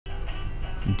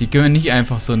Und die können wir nicht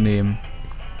einfach so nehmen.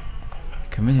 Wie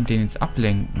können wir denn den jetzt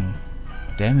ablenken?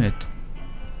 Damn it.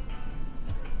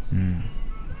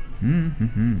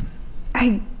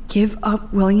 I give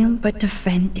up William but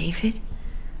defend David?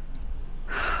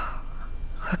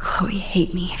 Would Chloe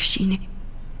hate me if she knew?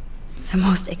 The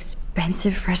most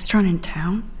expensive restaurant in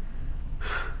town?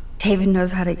 David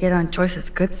knows how to get on Joyce's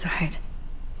good side.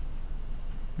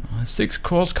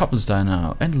 6-Course Couples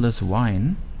Diner, Endless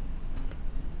Wine.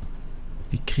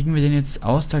 Wie kriegen wir den jetzt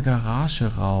aus der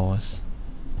Garage raus?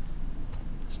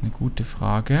 Das ist eine gute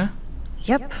Frage.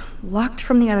 Yep, locked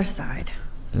from the other side.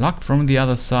 Locked from the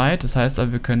other side, das heißt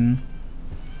aber, wir können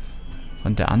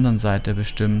von der anderen Seite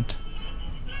bestimmt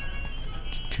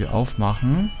die Tür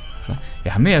aufmachen.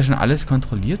 Wir haben ja schon alles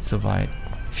kontrolliert soweit.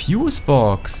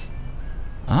 Fusebox.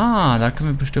 Ah, da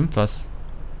können wir bestimmt was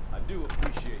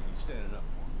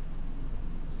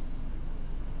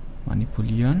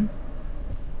manipulieren.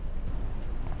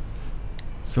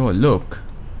 So, look.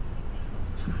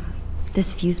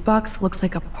 This fuse box looks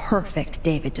like a perfect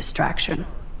David distraction.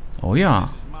 Oh ja.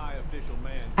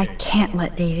 I can't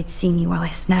let David see me while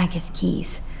I snag his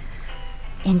keys.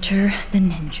 Enter the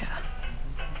ninja.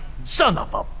 Son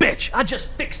of a bitch! I just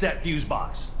fixed that fuse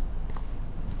box.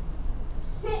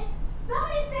 Shit!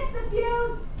 Somebody fix the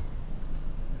fuse!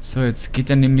 So, jetzt geht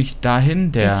er nämlich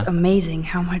dahin, der... It's amazing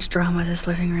how much drama this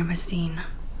living room has seen.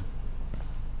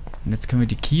 Und jetzt können wir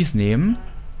die Keys nehmen.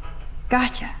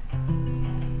 Gotcha.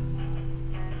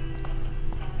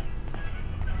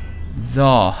 So,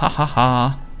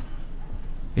 hahaha.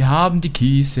 Wir haben die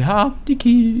Keys, wir haben die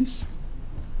Keys.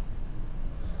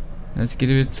 Jetzt geht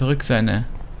er wieder zurück, seine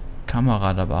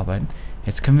Kamera da bearbeiten.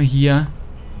 Jetzt können wir hier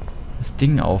das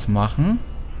Ding aufmachen.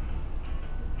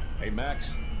 Hey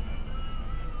Max,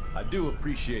 I do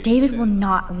appreciate David will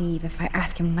not leave if I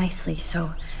ask him nicely,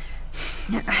 so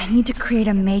I need to create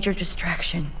a major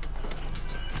distraction.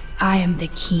 I am the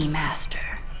key master.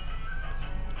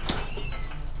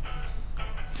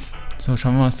 So,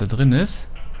 schauen wir mal, was da drin ist.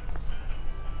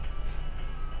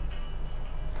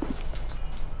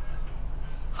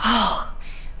 Oh,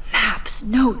 maps,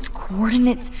 notes,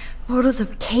 coordinates, photos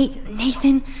of Kate,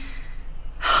 Nathan.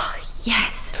 Oh,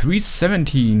 yes.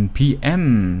 3:17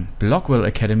 p.m. Blockwell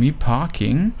Academy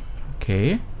Parking.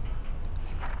 Okay.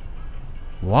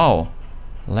 Wow.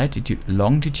 Latitude,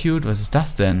 Longitude, was ist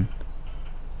das denn?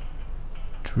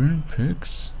 Twin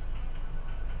Peaks.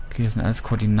 Okay, das sind alles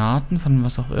Koordinaten von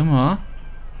was auch immer.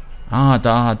 Ah,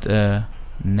 da hat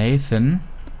Nathan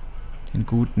den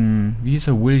guten, wie hieß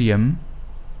er, William.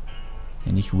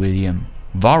 Ja, nicht William.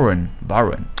 Warren.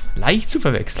 Leicht zu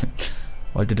verwechseln.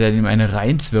 Wollte der ihm eine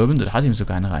reinzwirbeln? Oder hat ihm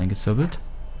sogar eine reingezwirbelt?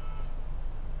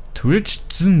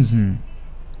 Wilson.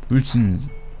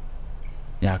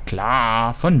 Ja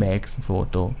klar, von Max ein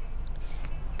Foto.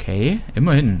 Okay,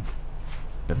 immerhin.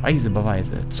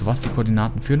 Beweise. Zu was die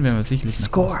Koordinaten führen, werden wir sicherlich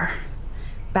noch raus. Score.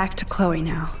 Back to Chloe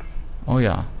now. Oh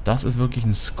ja, das ist wirklich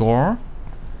ein Score.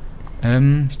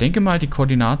 Ich denke mal, die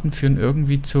Koordinaten führen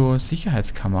irgendwie zu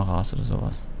Sicherheitskameras oder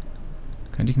sowas.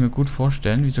 Könnte ich mir gut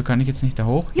vorstellen. Wieso kann ich jetzt nicht da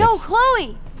hoch? Yo, Jetzt.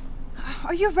 Chloe!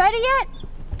 Are you ready yet?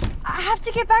 I have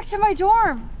to get back to my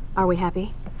dorm. Are we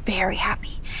happy? Very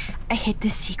happy. I hit the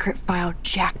secret file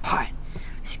jackpot.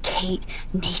 It's Kate,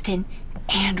 Nathan,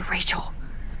 and Rachel.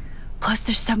 Plus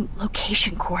there's some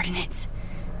location coordinates.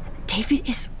 David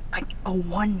is like a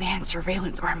one-man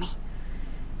surveillance army.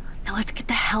 Now let's get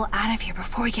the hell out of here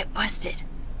before we get busted.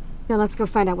 Now let's go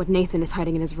find out what Nathan is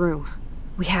hiding in his room.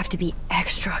 We have to be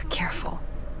extra careful.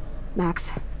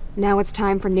 Max, now it's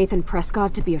time for Nathan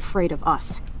Prescott to be afraid of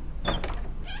us.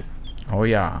 Oh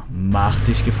ja, mach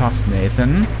dich gefasst,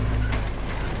 Nathan.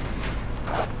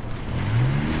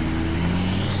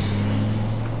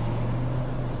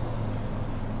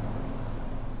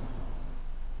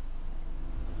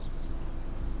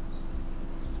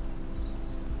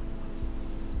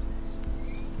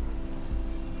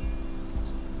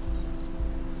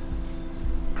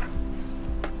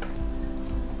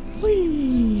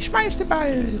 Hui, schmeiß den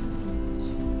Ball.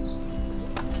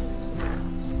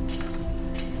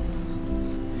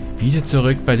 Wieder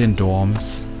zurück bei den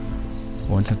Dorms,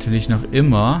 wo uns natürlich noch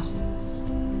immer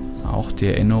auch die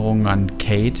Erinnerungen an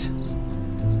Kate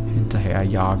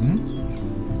hinterherjagen.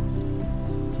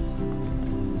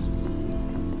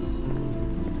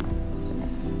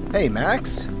 Hey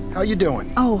Max, how you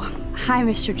doing? Oh, hi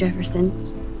Mr. Jefferson.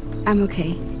 I'm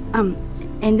okay.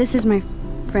 And this is my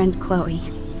friend Chloe.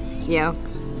 Yeah,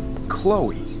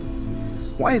 Chloe.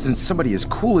 Why isn't somebody as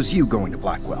cool as you going to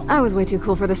Blackwell? I was way too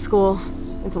cool for this school.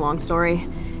 It's a long story.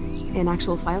 In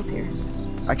actual files here.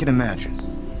 I can imagine.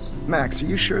 Max, are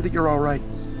you sure that you're all right?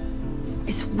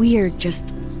 It's weird just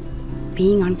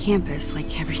being on campus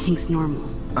like everything's normal.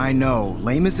 I know,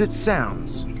 lame as it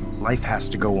sounds, life has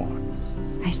to go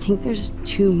on. I think there's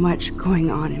too much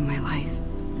going on in my life.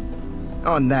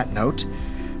 On that note,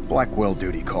 Blackwell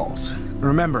duty calls.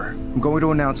 Remember, I'm going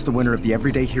to announce the winner of the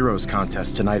Everyday Heroes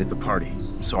contest tonight at the party,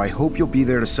 so I hope you'll be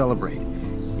there to celebrate,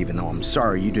 even though I'm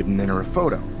sorry you didn't enter a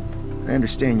photo. I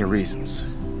understand your reasons.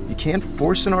 You can't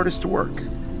force an artist to work.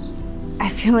 I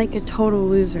feel like a total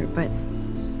loser, but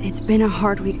it's been a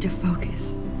hard week to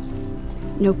focus.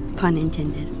 No pun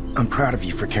intended. I'm proud of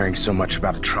you for caring so much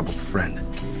about a troubled friend,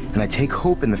 and I take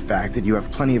hope in the fact that you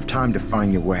have plenty of time to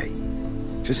find your way.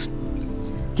 Just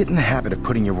get in the habit of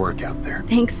putting your work out there.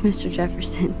 Thanks, Mr.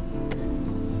 Jefferson.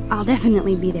 I'll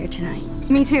definitely be there tonight.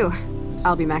 Me too.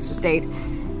 I'll be Max's date.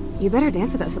 You better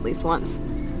dance with us at least once.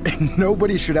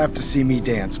 Nobody should have to see me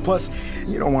dance. Plus,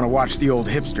 you don't want to watch the old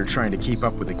hipster trying to keep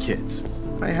up with the kids.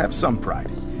 I have some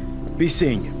pride. Be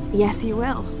seeing you. Yes, you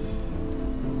will.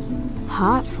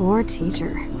 Hot for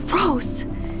teacher. Gross!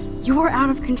 You're out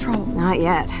of control. Not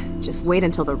yet. Just wait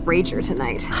until the rager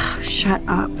tonight. Shut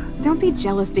up. Don't be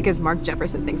jealous because Mark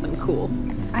Jefferson thinks I'm cool.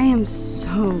 I am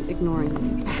so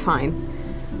ignoring you. Fine.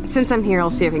 Since I'm here,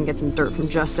 I'll see if I can get some dirt from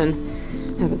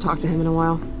Justin. I haven't talked to him in a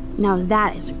while. Now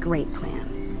that is a great plan.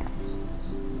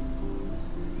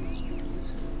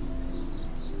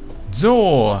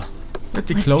 So, let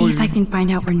die Let's Chloe. see if I can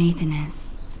find out where Nathan is.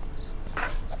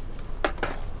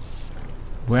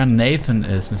 Where Nathan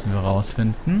ist, müssen wir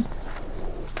rausfinden.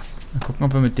 Mal gucken,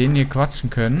 ob wir mit denen hier quatschen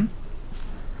können.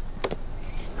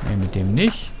 Ne, mit dem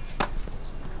nicht.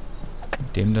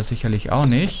 Mit dem da sicherlich auch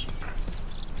nicht.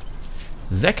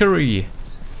 Zachary!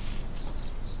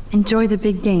 Enjoy the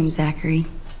big game, Zachary.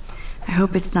 I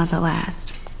hope it's not the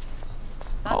last.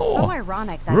 That's so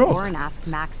ironic that Brooke. Warren asked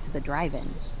Max to the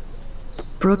drive-in.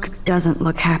 Brooke doesn't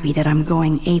look happy that I'm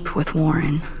going ape with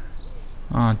Warren.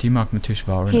 Ah, die mag natürlich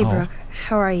Warren Hey, auch. Brooke.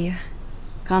 How are you?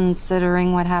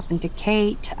 Considering what happened to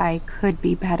Kate, I could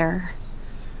be better.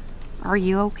 Are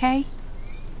you okay?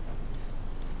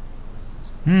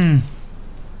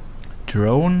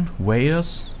 Drone,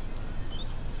 whales.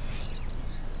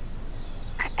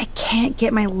 I can't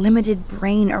get my limited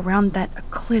brain around that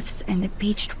eclipse and the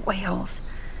beached whales.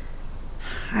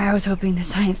 I was hoping the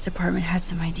science department had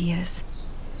some ideas.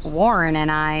 Warren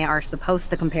and I are supposed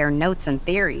to compare notes and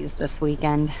theories this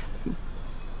weekend.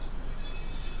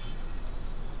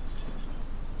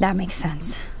 That makes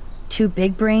sense. 2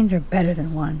 big brains are better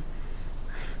than 1.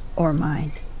 Or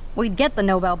mine. We'd get the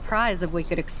Nobel Prize if we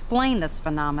could explain this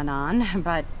phenomenon,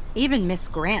 but even Miss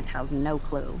Grant has no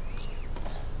clue.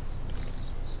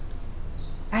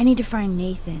 I need to find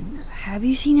Nathan. Have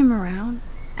you seen him around?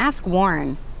 Ask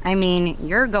Warren. I mean,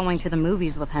 you're going to the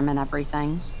movies with him and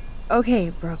everything. Okay,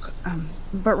 Brooke.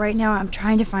 But right now I'm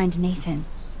trying to find Nathan.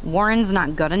 Warren's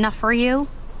not good enough for you?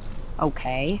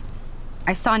 Okay.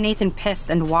 I saw Nathan pissed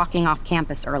and walking off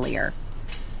campus earlier.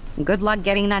 Good luck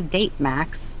getting that date,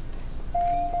 Max.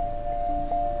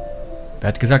 Wer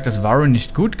hat gesagt, dass Warren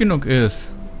nicht gut genug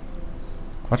ist?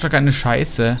 Quatsch doch keine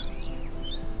Scheiße.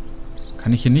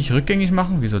 Kann ich hier nicht rückgängig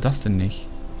machen? Wieso das denn nicht?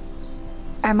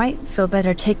 I might feel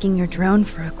better taking your drone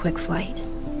for a quick flight.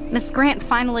 Miss Grant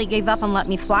finally gave up and let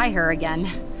me fly her again.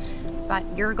 But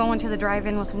you're going to the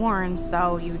drive-in with Warren,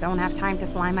 so you don't have time to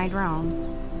fly my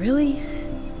drone. Really?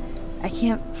 I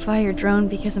can't fly your drone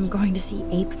because I'm going to see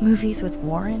ape movies with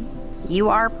Warren? You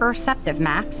are perceptive,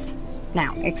 Max.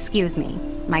 Now, excuse me.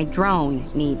 My drone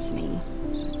needs me.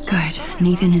 Good.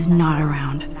 Nathan is not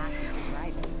around.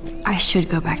 I should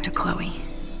go back to Chloe.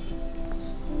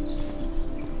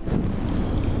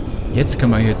 Jetzt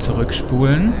können wir hier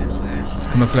zurückspulen.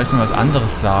 Können wir vielleicht noch was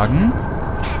anderes sagen.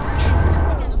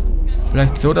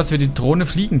 Vielleicht so, dass wir die Drohne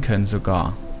fliegen können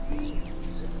sogar.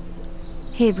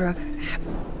 Hey, Brooke.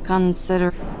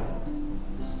 Consider...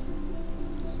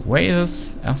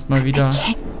 Wales, erstmal wieder.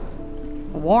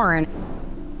 Warren.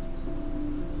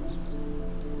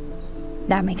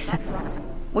 That makes sense.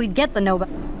 We'd get the Nobel...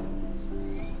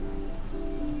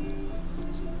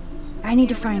 I need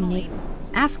to find Nathan.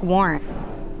 Ask Warren.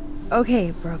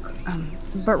 Okay, Brooke.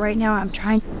 But right now I'm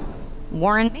trying...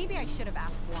 Warren? Maybe I should have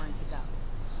asked Warren to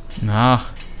go.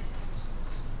 Ach,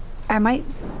 I might...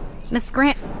 Miss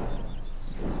Grant...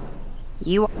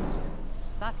 You...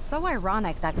 That's so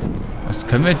ironic that... was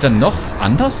können wir denn noch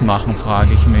anders machen,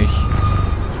 frage ich mich.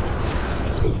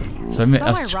 Sollen wir So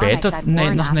erst ironic später that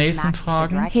Warren nach asked Nathan Max to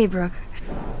fragen? drive- Hey, Brooke.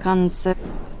 Consider...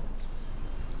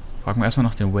 Fragen wir erstmal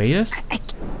nach den Wales.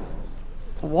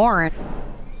 Warren...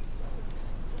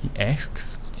 He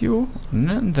asked you?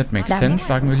 Ne? That makes That sense, makes-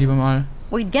 sagen wir lieber mal.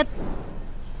 We'd get...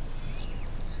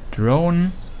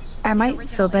 Drone. I might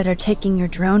feel better taking your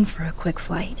drone for a quick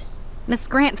flight. Miss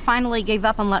Grant finally gave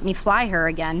up and let me fly her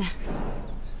again.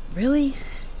 Really?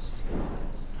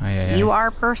 You are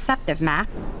perceptive, Mac.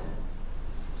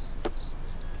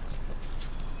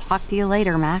 Talk to you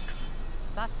later, Max.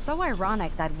 That's so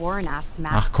ironic that Warren asked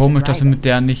Max. Ach, komisch, dass er mit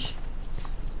der nicht...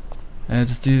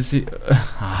 dass die...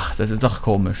 Ach, das ist doch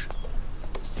komisch.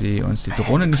 Dass sie uns die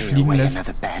Drohne nicht fliegen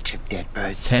lässt.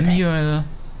 Samuel...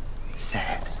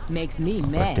 Makes me Aber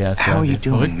mad. der ist How ja are you verrückt.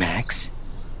 doing, Max?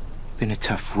 Been a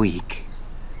tough week.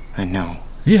 I know.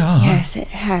 Ja. Yes, it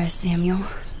has, Samuel.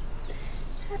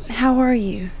 How are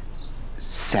you?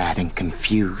 Sad and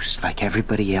confused like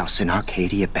everybody else in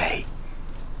Arcadia Bay.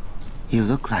 You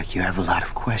look like you have a lot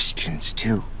of questions,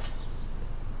 too.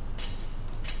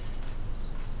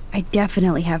 I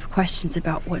definitely have questions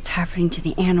about what's happening to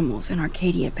the animals in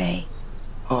Arcadia Bay.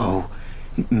 Oh,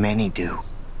 many do.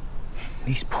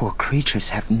 These poor creatures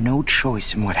have no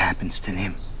choice in what happens to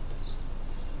them.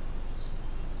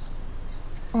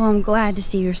 Well, I'm glad to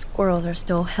see your squirrels are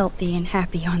still healthy and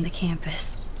happy on the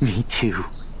campus. Me too.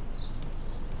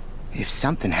 If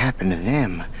something happened to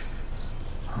them...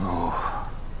 Oh,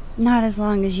 Not as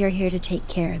long as you're here to take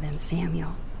care of them,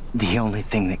 Samuel. the only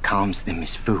thing that calms them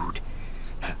is food.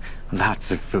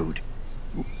 Lots of food.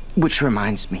 Which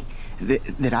reminds me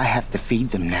that I have to feed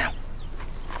them now.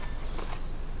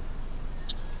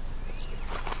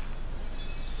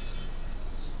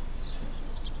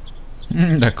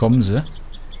 Da kommen sie.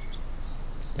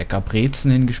 Lecker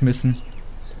Brezen hingeschmissen.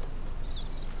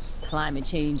 Climate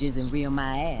change isn't real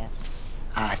my ass.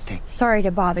 I think Sorry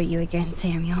to bother you again,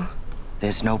 Samuel.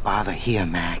 there's no bother here,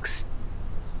 Max.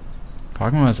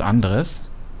 Fragen wir was anderes.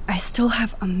 I still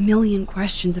have a million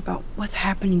questions about what's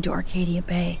happening to Arcadia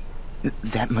Bay.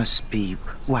 That must be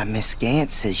why Miss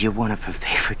Gant says you're one of her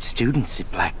favorite students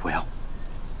at Blackwell.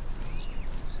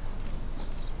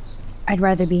 I'd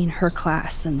rather be in her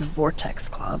class than the Vortex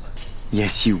Club.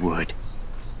 Yes, you would.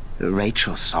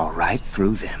 Rachel saw right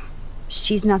through them.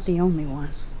 She's not the only one.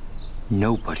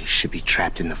 Nobody should be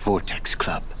trapped in the Vortex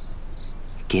Club.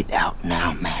 Get out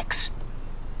now, Max.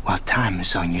 While time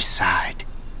is on your side.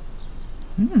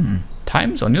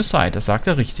 Time's on your side, das sagt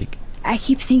er richtig. I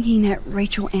keep thinking that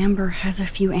Rachel Amber has a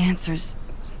few answers.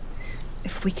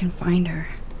 If we can find her.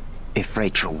 If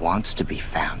Rachel wants to be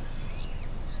found.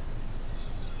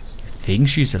 You think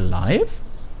she's alive?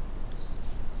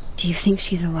 Do you think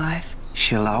she's alive?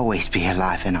 She'll always be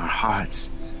alive in our hearts.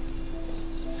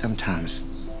 Sometimes,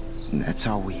 that's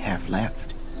all we have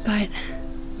left. But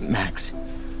Max,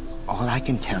 all I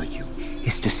can tell you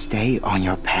is to stay on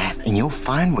your path and you'll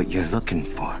find what you're looking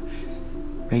for.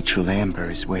 Rachel Amber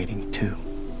is waiting too.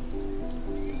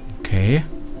 Okay.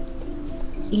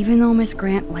 even though Miss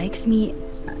Grant likes me,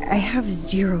 I have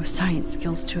zero science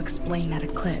skills to explain that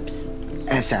eclipse.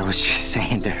 As I was just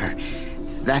saying to her,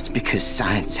 that's because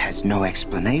science has no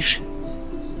explanation.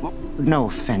 Well, no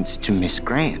offense to Miss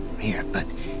Grant here, but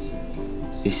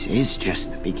this is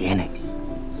just the beginning.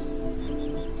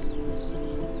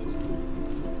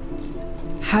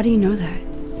 How do you know that?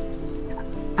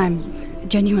 I'm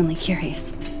genuinely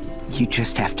curious. You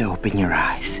just have to open your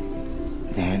eyes.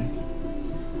 Then,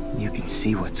 you can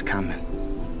see what's coming.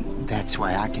 That's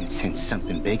why I can sense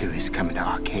something bigger is coming to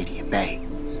Arcadia Bay.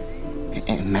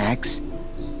 And Max,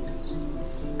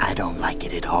 I don't like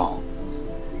it at all.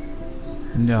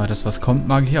 Ja, das was kommt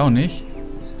mag ich auch nicht.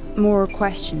 More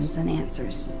questions than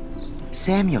answers.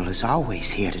 Samuel is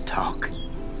always here to talk.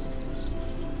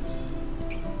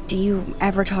 Do you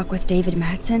ever talk with David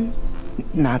Madsen?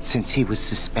 Not since he was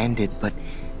suspended, but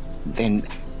then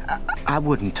I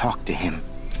wouldn't talk to him.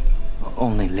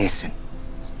 Only listen.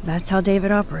 That's how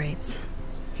David operates.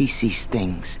 He sees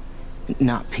things,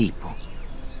 not people.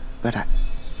 But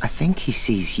I think he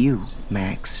sees you,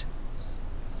 Max.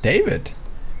 David?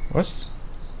 Was?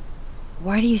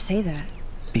 Why do you say that?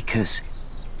 Because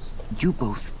you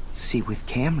both see with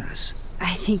cameras.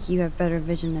 I think you have better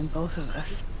vision than both of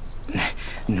us.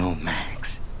 No,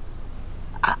 Max.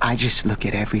 I just look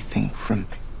at everything from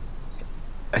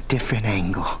a different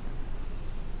angle.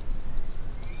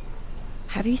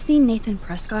 Have you seen Nathan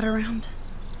Prescott around?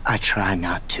 I try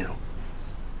not to.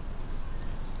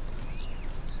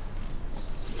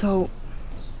 So,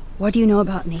 what do you know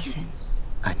about Nathan?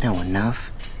 I know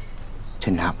enough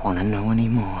to not want to know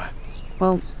anymore.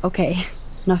 Well, okay.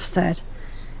 Enough said.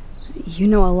 You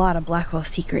know a lot of Blackwell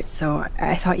secrets, so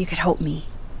I thought you could help me.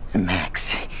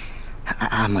 Max,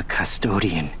 I'm a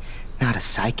custodian, not a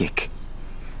psychic.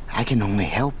 I can only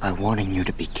help by warning you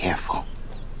to be careful.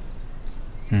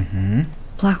 Mhm.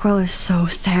 Blackwell is so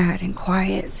sad and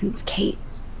quiet since Kate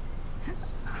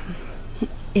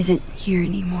isn't here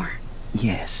anymore.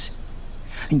 Yes.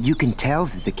 You can tell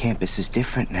that the campus is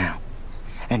different now.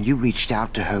 and you reached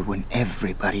out to her when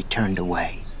everybody turned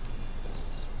away.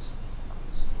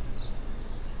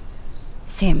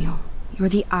 Samuel, you're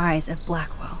the eyes of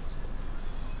Blackwell.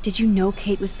 Did you know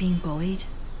Kate was being bullied?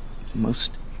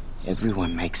 Most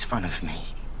everyone makes fun of me.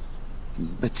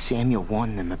 But Samuel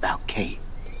warned them about Kate.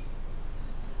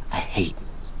 I hate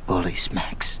bullies,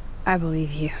 Max. I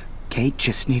believe you. Kate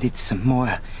just needed some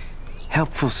more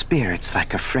helpful spirits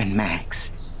like her friend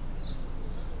Max.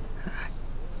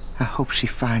 I hope she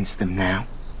finds them now.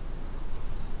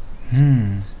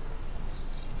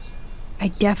 I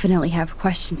definitely have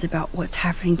questions about what's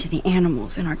happening to the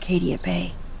animals in Arcadia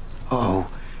Bay. Oh,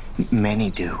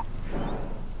 many do.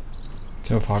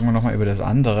 So, fragen wir nochmal über das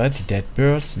andere, die Dead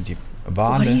Birds und die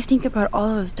Wale. What do you think about all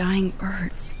those dying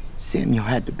birds? Samuel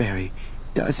had to bury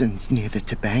dozens near the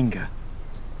Tobanga.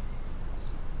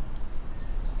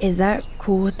 Is that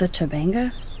cool with the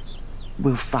Tobanga?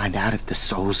 We'll find out if the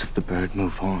souls of the bird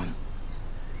move on.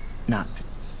 Not that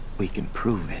we can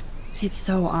prove it. It's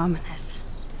so ominous.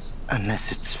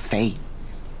 Unless it's fate,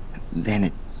 then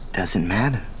it doesn't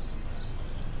matter.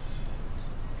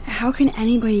 How can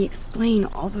anybody explain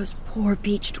all those poor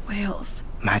beached whales?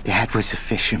 My dad was a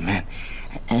fisherman,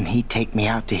 and he'd take me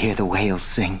out to hear the whales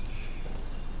sing.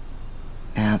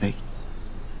 Now they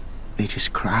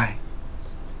just cry.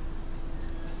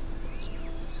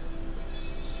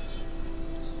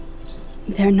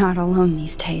 They're not alone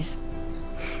these days.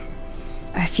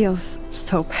 I feel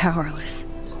so powerless.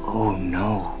 Oh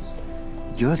no.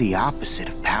 You're the opposite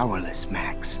of powerless,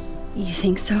 Max. You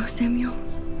think so, Samuel?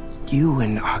 You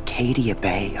and Arcadia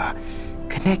Bay are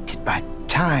connected by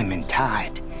time and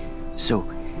tide. So,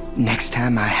 next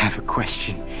time I have a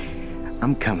question,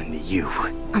 I'm coming to you.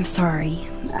 I'm sorry.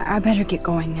 I better get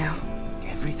going now.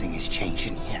 Everything is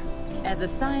changing here. As a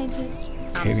scientist,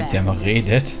 Okay, I'm wie der mal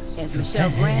fascinated. redet. As Michelle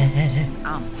Grant,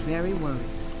 I'm very worried.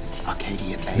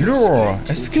 Arcadia Bay Ja, is scared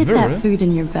es too. Get that Squirrel. food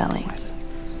in your belly.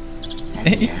 And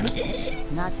the animals.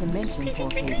 Not to mention poor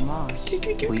Kate Marsh.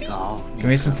 We all Können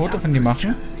wir jetzt ein Foto von dir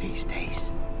machen? these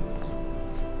days.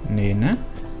 Nee, ne?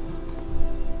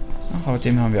 Ach, aber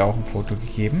dem haben wir auch ein Foto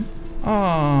gegeben.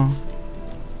 Ah.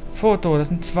 Foto, das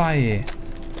sind 2.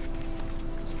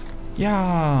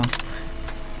 Ja.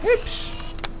 Hübsch.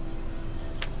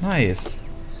 Nice.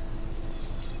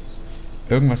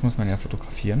 Irgendwas muss man ja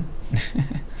fotografieren.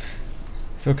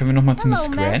 So, können wir nochmal zu Miss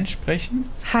Hello, Grant Max. sprechen?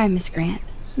 Hi, Miss Grant.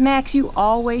 Max, you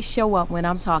always show up when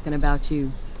I'm talking about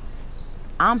you.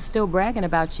 I'm still bragging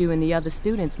about you and the other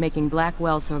students making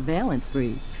Blackwell surveillance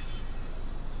free.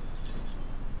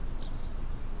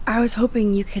 I was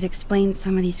hoping you could explain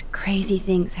some of these crazy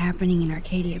things happening in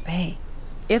Arcadia Bay.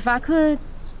 If I could,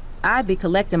 I'd be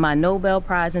collecting my Nobel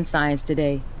Prize in Science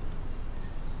today.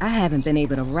 I haven't been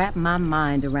able to wrap my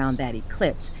mind around that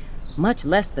eclipse, much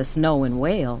less the snow in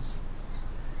Wales.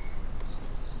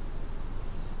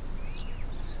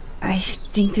 I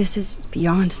think this is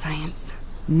beyond science.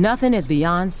 Nothing is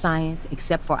beyond science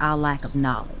except for our lack of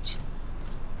knowledge.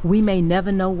 We may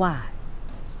never know why,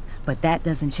 but that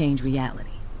doesn't change reality.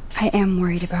 I am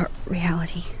worried about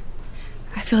reality.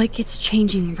 I feel like it's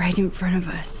changing right in front of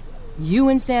us. You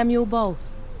and Samuel both.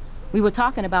 We were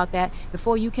talking about that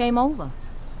before you came over.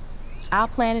 Our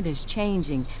planet is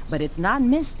changing, but it's not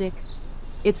mystic.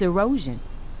 It's erosion.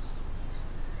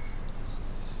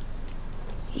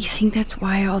 You think that's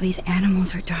why all these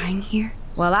animals are dying here?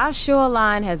 Well, our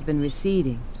shoreline has been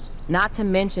receding, not to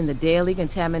mention the daily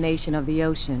contamination of the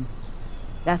ocean.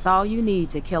 That's all you need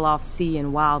to kill off sea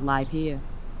and wildlife here.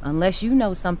 Unless you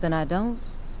know something I don't.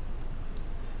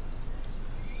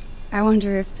 I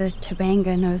wonder if the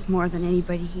Tobanga knows more than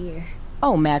anybody here.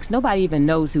 Oh, Max, nobody even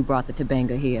knows who brought the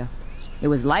Tobanga here. It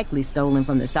was likely stolen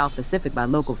from the South Pacific by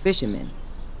local fishermen.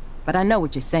 But I know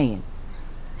what you're saying.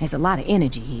 There's a lot of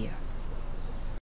energy here.